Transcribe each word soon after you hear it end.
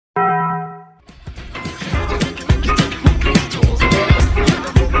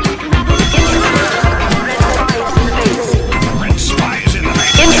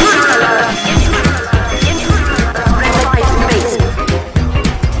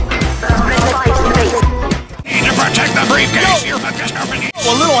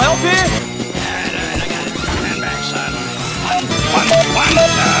here? I got it. Stand back, son.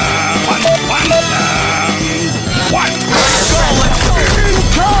 One.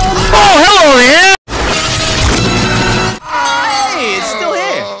 Oh, hello there! Hey, it's still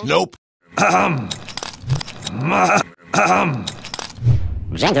here. Nope.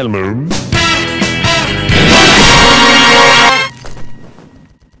 Gentlemen.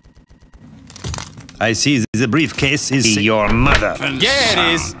 I see the briefcase is your mother. Yeah, it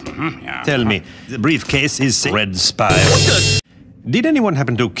is. Yeah. Tell me, the briefcase is Red Spy. Did anyone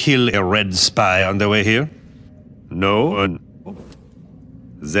happen to kill a Red Spy on the way here? No?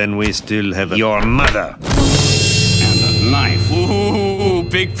 Then we still have your mother. And a knife. Ooh,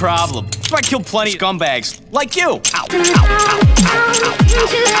 big problem. I killed plenty of scumbags like you. Ow.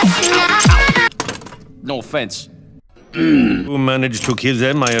 No offense. Who managed to kill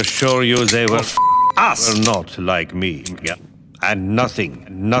them? I assure you they were us. Were not like me. Yeah. And nothing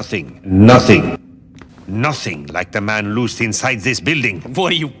like the man loosed inside this building.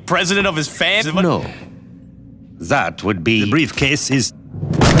 What are you, president of his fans? No. That would be... The briefcase is...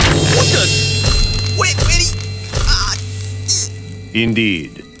 What the? Wait.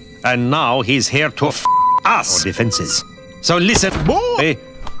 Indeed. And now he's here to us. Our defenses. So listen, boy.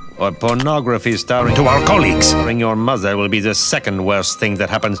 Or pornography starring to our colleagues. Bring your mother will be the second worst thing that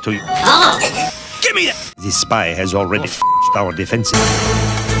happens to you. Give me that! This spy has already our defenses.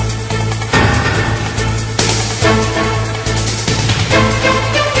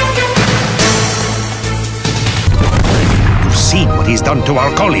 You've seen what he's done to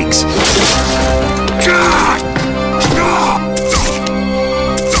our colleagues.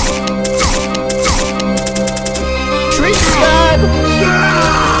 Treat stab!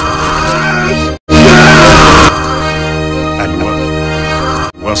 And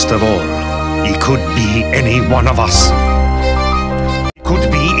worst of all, he could be any one of us. He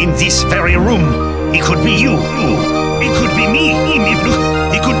could be in this very room. He could be you. He could be me.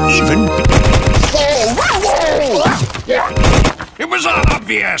 He could even be... It was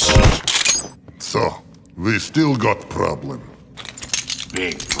obvious. So, we still got problem.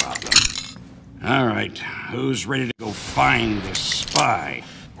 Big problem. All right, who's ready to go find this spy?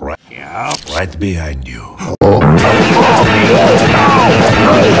 Right. Yeah. Right behind you.